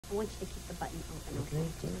I want you to keep the button open, okay?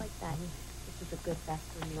 Just like that. This is a good vest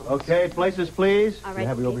for you. Okay, places, please. All You right,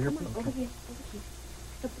 have it over here, come please. on, over here.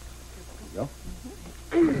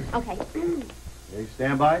 There you go. Okay. Okay,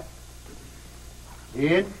 stand by.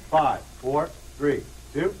 In 5, 4, 3,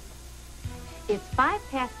 2. It's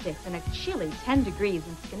 6:05 and a chilly 10 degrees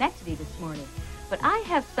in Schenectady this morning. But I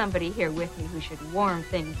have somebody here with me who should warm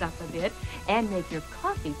things up a bit and make your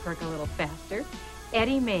coffee perk a little faster.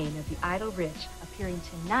 Eddie Main of the Idle Rich, appearing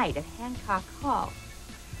tonight at Hancock Hall.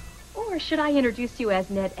 Or should I introduce you as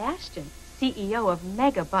Ned Ashton, CEO of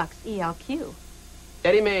Megabucks ELQ?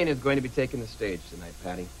 Eddie Main is going to be taking the stage tonight,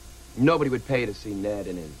 Patty. Nobody would pay to see Ned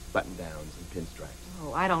in his button-downs and pinstripes.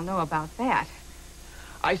 Oh, I don't know about that.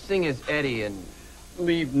 I sing as Eddie and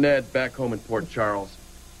leave Ned back home in Port Charles.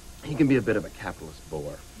 He can be a bit of a capitalist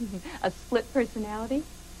bore. A split personality?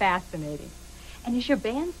 Fascinating. And is your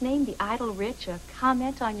band's name, The Idle Rich, a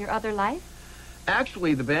comment on your other life?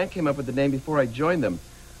 Actually, the band came up with the name before I joined them.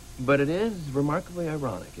 But it is remarkably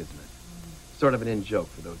ironic, isn't it? Sort of an in-joke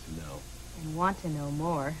for those who know. And want to know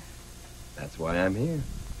more. That's why I'm here.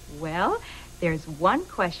 Well, there's one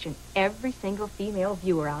question every single female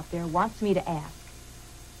viewer out there wants me to ask.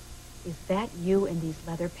 Is that you in these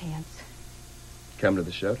leather pants? Come to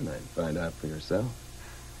the show tonight and find out for yourself.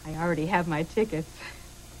 I already have my tickets.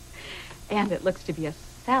 And it looks to be a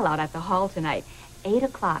sellout at the hall tonight. 8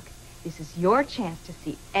 o'clock. This is your chance to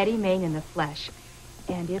see Eddie Main in the flesh.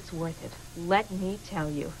 And it's worth it. Let me tell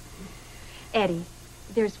you. Eddie,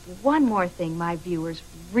 there's one more thing my viewers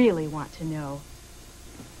really want to know.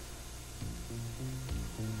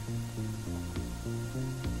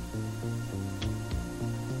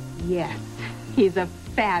 Yes, he's a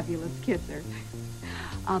fabulous kisser.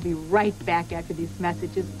 I'll be right back after these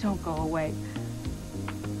messages. Don't go away.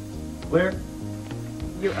 Clear?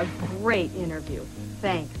 You're a great interview.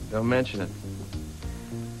 Thanks. Don't mention it.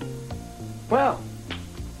 Well,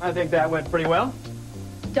 I think that went pretty well.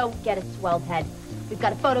 Don't get a swelled head. We've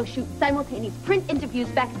got a photo shoot, simultaneous print interviews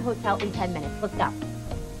back at the hotel in 10 minutes. Let's go.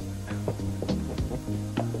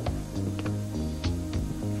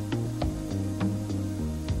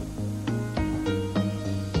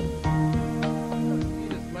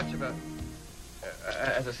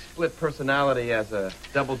 As a split personality, as a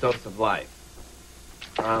double dose of life.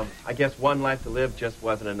 I guess one life to live just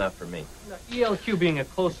wasn't enough for me. Now, ELQ being a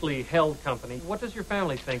closely held company, what does your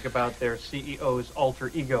family think about their CEO's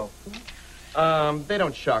alter ego? They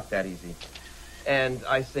don't shock that easy. And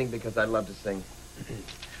I sing because I love to sing.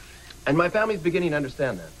 And my family's beginning to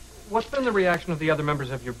understand that. What's been the reaction of the other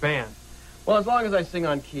members of your band? Well, as long as I sing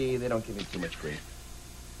on key, they don't give me too much grief.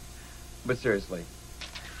 But seriously,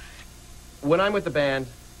 when I'm with the band,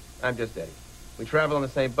 I'm just Eddie. We travel on the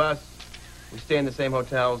same bus, we stay in the same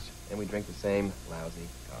hotels, and we drink the same lousy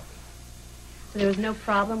coffee. So there was no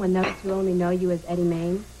problem with those who only know you as Eddie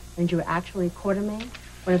Main, and you were actually Quartermain,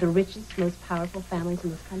 one of the richest, most powerful families in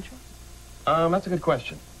this country? That's a good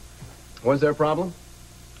question. Was there a problem?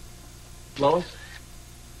 Lois?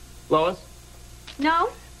 Lois? No.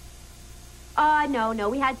 No.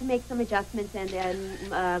 We had to make some adjustments and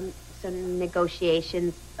then some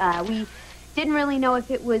negotiations. We didn't really know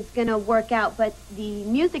if it was going to work out, but the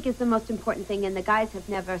music is the most important thing, and the guys have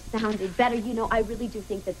never sounded better. You know, I really do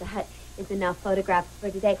think that the hut is enough photographs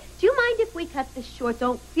for today. Do you mind if we cut this short?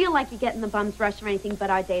 Don't feel like you're getting the bum's rush or anything, but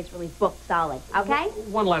our day's really booked solid, okay?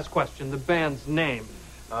 One last question. The band's name.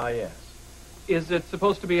 Yes. Is it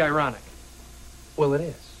supposed to be ironic? Well, it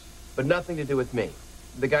is. But nothing to do with me.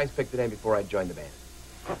 The guys picked the name before I joined the band.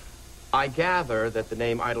 I gather that the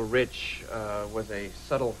name Idle Rich was a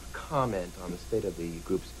subtle comment on the state of the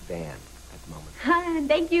group's band at the moment.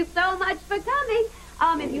 Thank you so much for coming.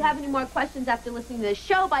 If you have any more questions after listening to the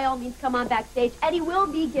show, by all means, come on backstage. Eddie will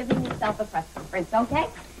be giving himself a press conference, okay?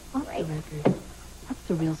 All right. What's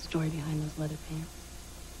the real story behind those leather pants?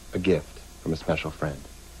 A gift from a special friend.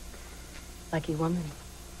 Lucky woman.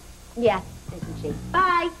 Yes, isn't she?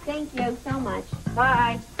 Bye. Thank you so much.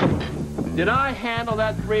 Bye. Did I handle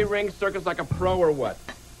that three-ring circus like a pro or what?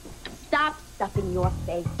 Stop stuffing your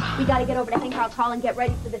face. We got to get over to Hancock Hall and get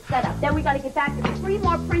ready for the setup. Then we got to get back to 3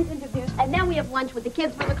 more print interviews, and then we have lunch with the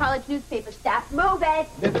kids from the college newspaper staff. Move it.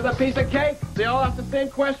 This is a piece of cake. They all ask the same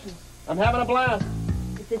questions. I'm having a blast.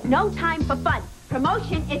 This is no time for fun.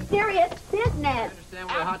 Promotion is serious business. I understand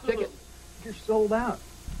we're a hot ticket. You're sold out.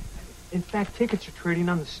 In fact, tickets are trading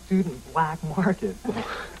on the student black market.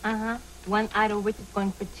 Uh-huh. One Idle Rich is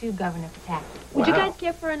going for 2 governor for taxes. Would you guys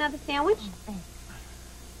care for another sandwich? Thanks.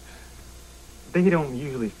 They don't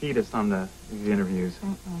usually feed us on these interviews.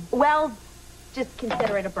 Well, just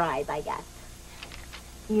consider it a bribe, I guess.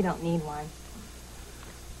 You don't need one.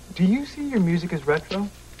 Do you see your music as retro?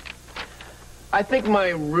 I think my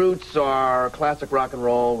roots are classic rock and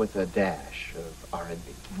roll with a dash of R&B.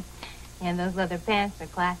 And those leather pants are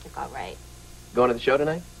classic, all right. Going to the show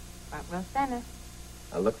tonight? Front row center.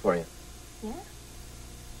 I'll look for you. Yeah?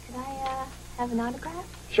 Could I, have an autograph?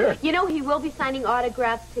 Sure. You know, he will be signing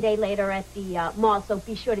autographs today later at the mall, so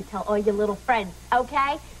be sure to tell all your little friends,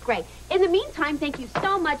 okay? Great. In the meantime, thank you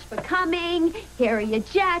so much for coming. Here are your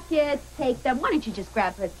jackets. Take them. Why don't you just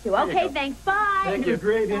grab hers, too? Okay, thanks. Bye. Thank you.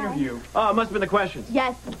 Great interview. Oh, it must have been the questions.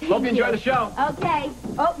 Yes, Hope you enjoy the show. Okay.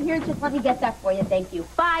 Oh, here, just let me get that for you. Thank you.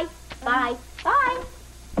 Bye. Bye. Bye.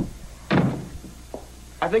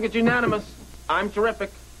 I think it's unanimous. I'm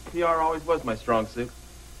terrific. PR always was my strong suit.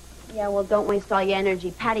 Yeah, well, don't waste all your energy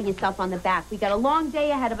patting yourself on the back. We got a long day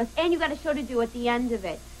ahead of us, and you got a show to do at the end of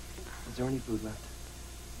it. Is there any food left?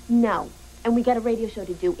 No. And we got a radio show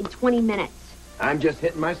to do in 20 minutes. I'm just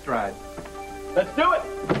hitting my stride. Let's do it!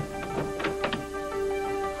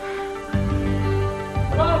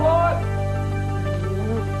 Come on, Lois!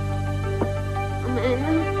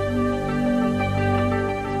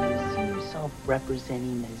 You see yourself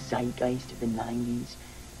representing the zeitgeist of the 90s,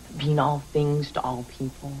 being all things to all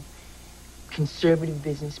people, conservative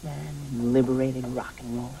businessman and liberated rock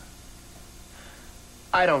and roller.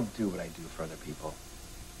 I don't do what I do for other people.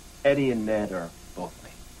 Eddie and Ned are both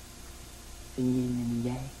me. The yin and the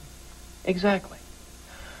yang. Exactly.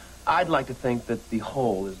 I'd like to think that the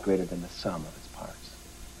whole is greater than the sum of its parts.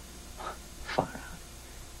 Far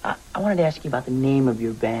out. I wanted to ask you about the name of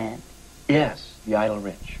your band. Yes, the idle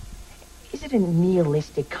rich. Is it a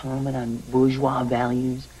nihilistic comment on bourgeois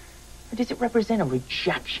values? Or does it represent a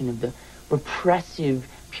rejection of the repressive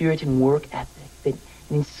Puritan work ethic that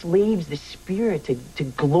enslaves the spirit to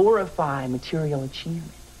glorify material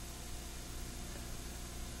achievement?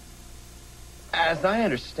 As I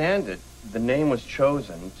understand it, the name was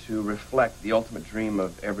chosen to reflect the ultimate dream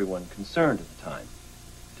of everyone concerned at the time,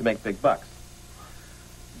 to make big bucks.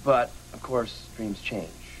 But, of course, dreams change.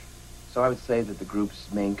 So I would say that the group's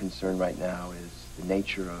main concern right now is the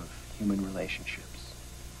nature of human relationships.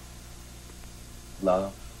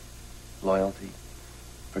 Love, loyalty,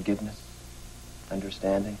 forgiveness,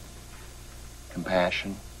 understanding,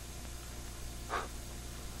 compassion.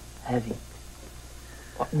 Heavy.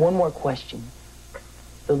 One more question.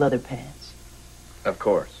 The leather pants. Of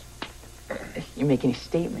course. You're making a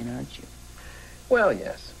statement, aren't you? Well,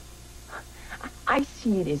 yes. I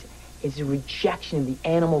see it as a rejection of the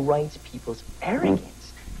animal rights people's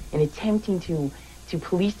arrogance in attempting to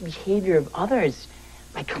police the behavior of others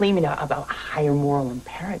by claiming about a higher moral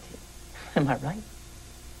imperative. Am I right?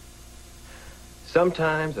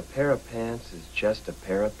 Sometimes a pair of pants is just a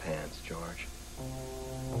pair of pants, George.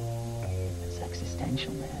 It's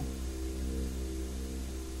existential, man.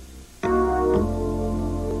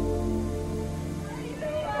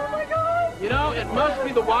 You know, it must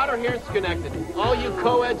be the water here in Schenectady. All you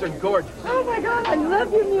co-eds are gorgeous. Oh, my God, I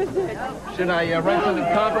love your music. Should I write something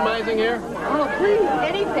compromising here? Oh, please,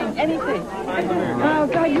 anything, anything. Oh,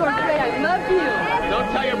 God, you are great. I love you. Don't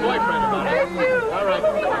tell your boyfriend about it. Thank you. All right.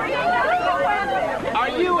 Are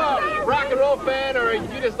you a rock and roll fan, or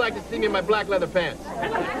you just like to see me in my black leather pants?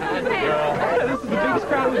 This is the biggest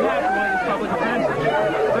crowd we've had for one of these public events. Is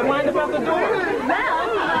there a line about the door? Well,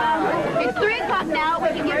 it's 3 o'clock now. We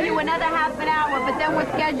can give you another half an hour, but then we're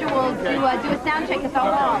scheduled to do a sound check at the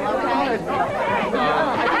hall, okay?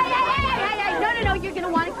 Hey, no, you're going to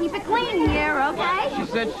want to keep it clean here, okay? She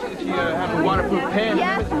said she have a waterproof pants.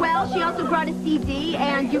 Yes, well, she also brought a CD,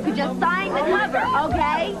 and you could just sign the cover,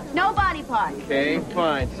 okay? No body parts. Okay,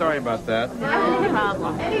 fine. Sorry about that. No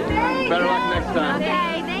problem. Better luck next time.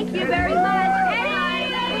 Okay, thank you very much.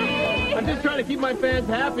 I'm just trying to keep my fans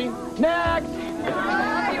happy. Next! Oh,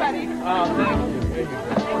 thank you. Oh,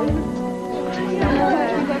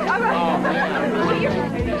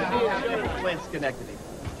 Schenectady.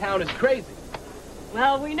 Town is crazy.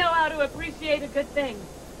 Well, we know how to appreciate a good thing.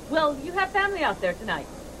 Well, you have family out there tonight.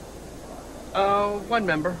 One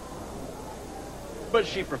member. But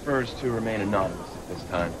she prefers to remain anonymous at this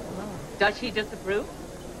time. Does she disapprove?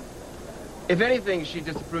 If anything, she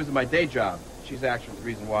disapproves of my day job. She's actually the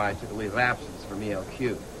reason why I took a leave of absence from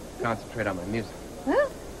ELQ. Concentrate on my music. Well,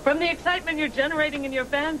 from the excitement you're generating in your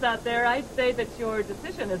fans out there, I'd say that your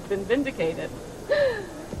decision has been vindicated.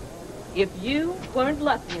 If you weren't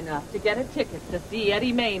lucky enough to get a ticket to see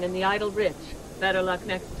Eddie Main and the Idle Rich, better luck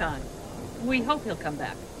next time. We hope he'll come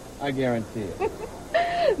back. I guarantee it.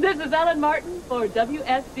 This is Ellen Martin for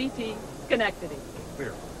WSCT Schenectady.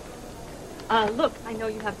 Clear. Look, I know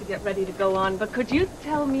you have to get ready to go on, but could you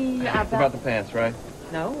tell me about... About the pants, right?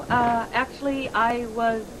 No, actually, I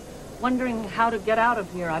was wondering how to get out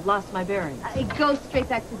of here. I've lost my bearings. Go straight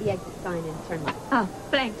back to the exit sign and turn left. Oh,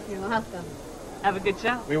 thanks. You're welcome. Have a good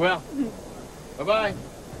show. We will. Bye-bye.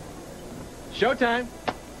 Showtime.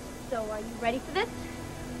 So, are you ready for this?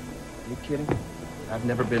 Are you kidding? I've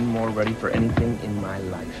never been more ready for anything in my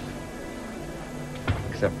life.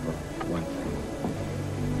 Except for one thing.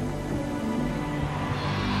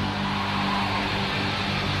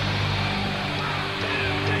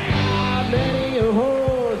 Many a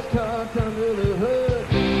horse tucked under the hood.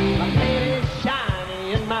 My paint is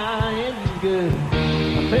shiny and my engine's good.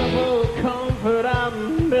 I'm built for comfort,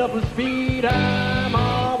 I'm built for speed. I'm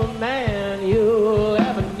all the man you'll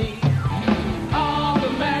ever need. All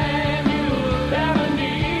the man you'll ever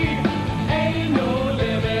need. Ain't no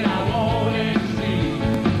limit I won't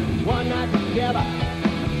exceed. One night together,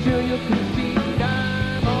 I'm sure you can see.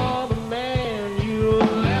 I'm all the man you'll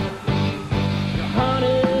ever need. The hunt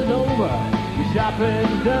is over.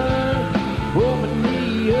 Shopping's done, open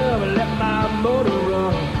me up and let my motor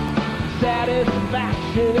run.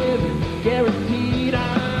 Satisfaction is guaranteed.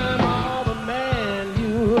 I'm all the man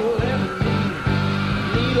you'll ever need.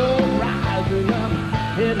 Needle rising up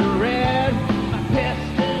in the red. My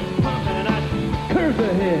piston's pumping, I curse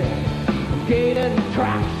ahead. I'm gaining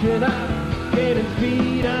traction, I'm gaining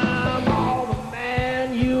speed. I'm all the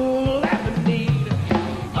man you'll ever need.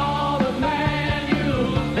 All the man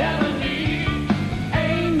you'll ever need.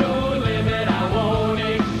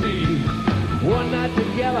 One night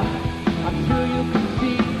together, I'm sure you can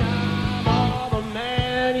see I'm all the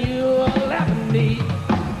man you'll ever need.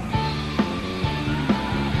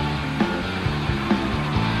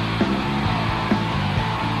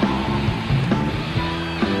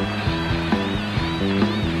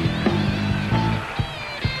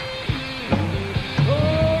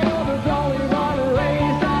 Oh, there's only one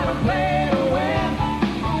race that I'm playing to win.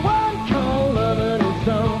 One called loving and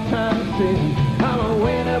sometimes sin. I'm a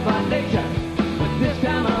winner by nature. This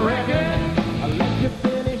time I reckon I'll let you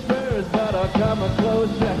finish first, but I'll come a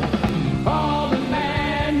close second. All the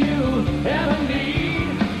man you ever need.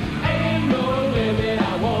 Ain't no limit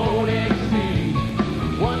I won't exceed.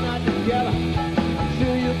 One night together, I'm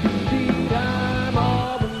sure you can see I'm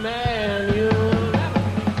all the man you ever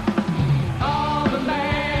need. All the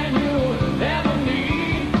man you ever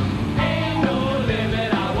need. Ain't no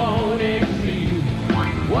limit I won't exceed.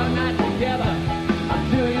 One night together,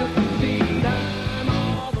 I'm sure you can see I'm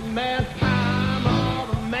all the man, I'm all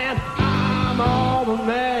the man, I'm all the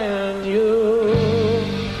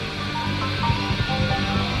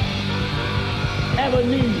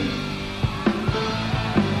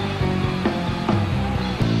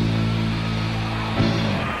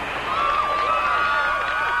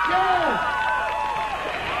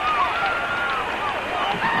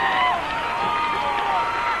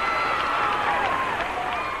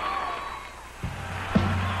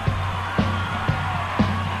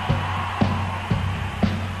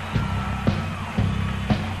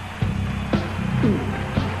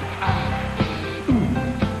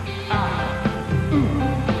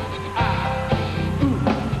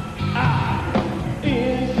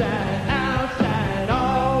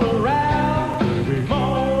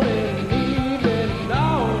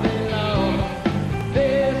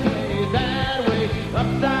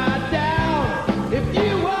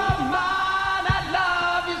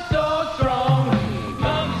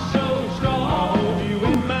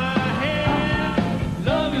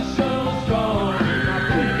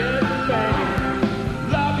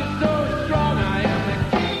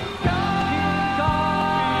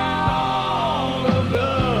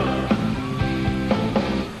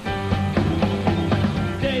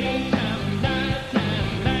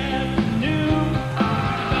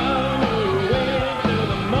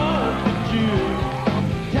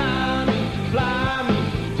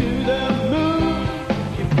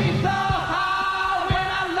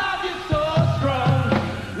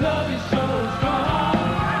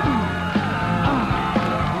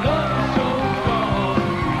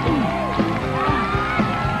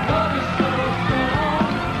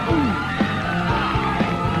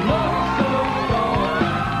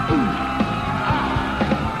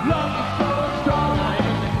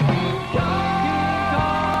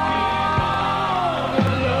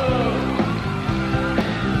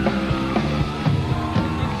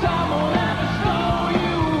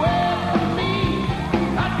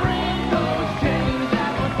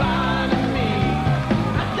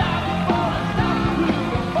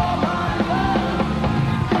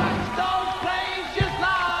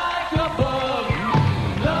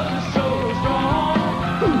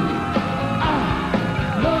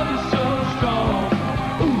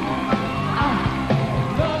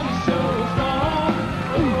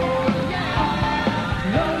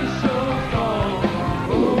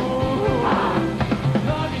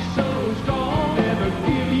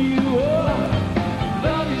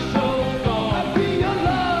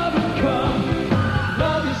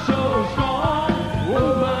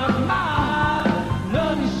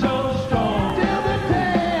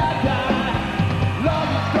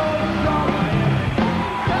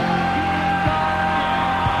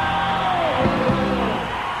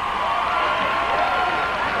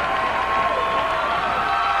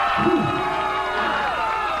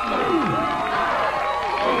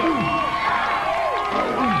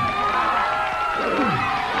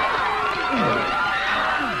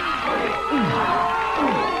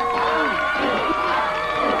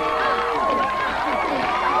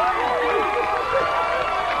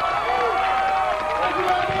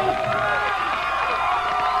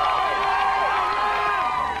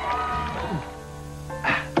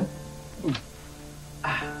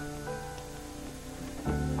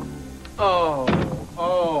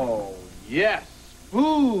Yes,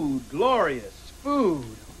 food, glorious food.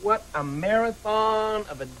 What a marathon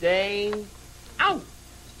of a day. Ow!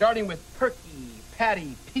 Starting with Perky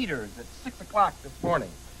Patty Peters at 6 o'clock this morning.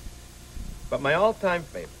 But my all-time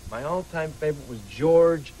favorite was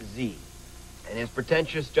George Z. and his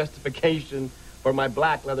pretentious justification for my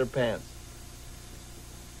black leather pants.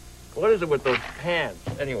 What is it with those pants,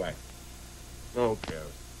 anyway? Who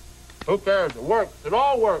cares? Who cares? It works. It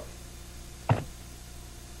all works.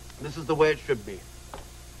 This is the way it should be.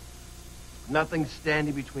 Nothing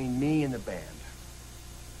standing between me and the band.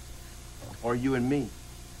 Or you and me,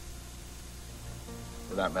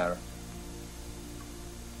 for that matter.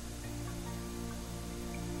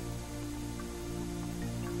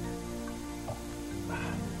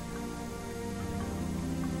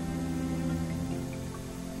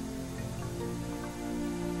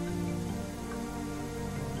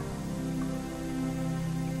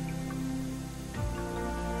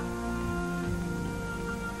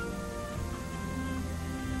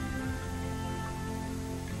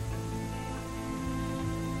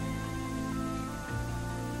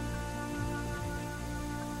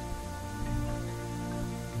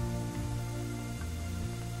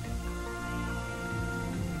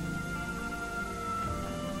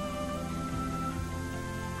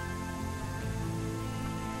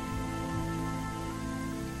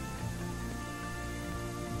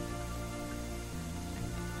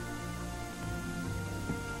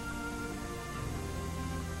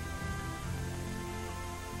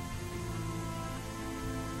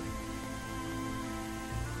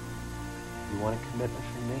 You want a commitment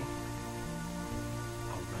from me?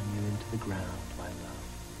 I'll run you into the ground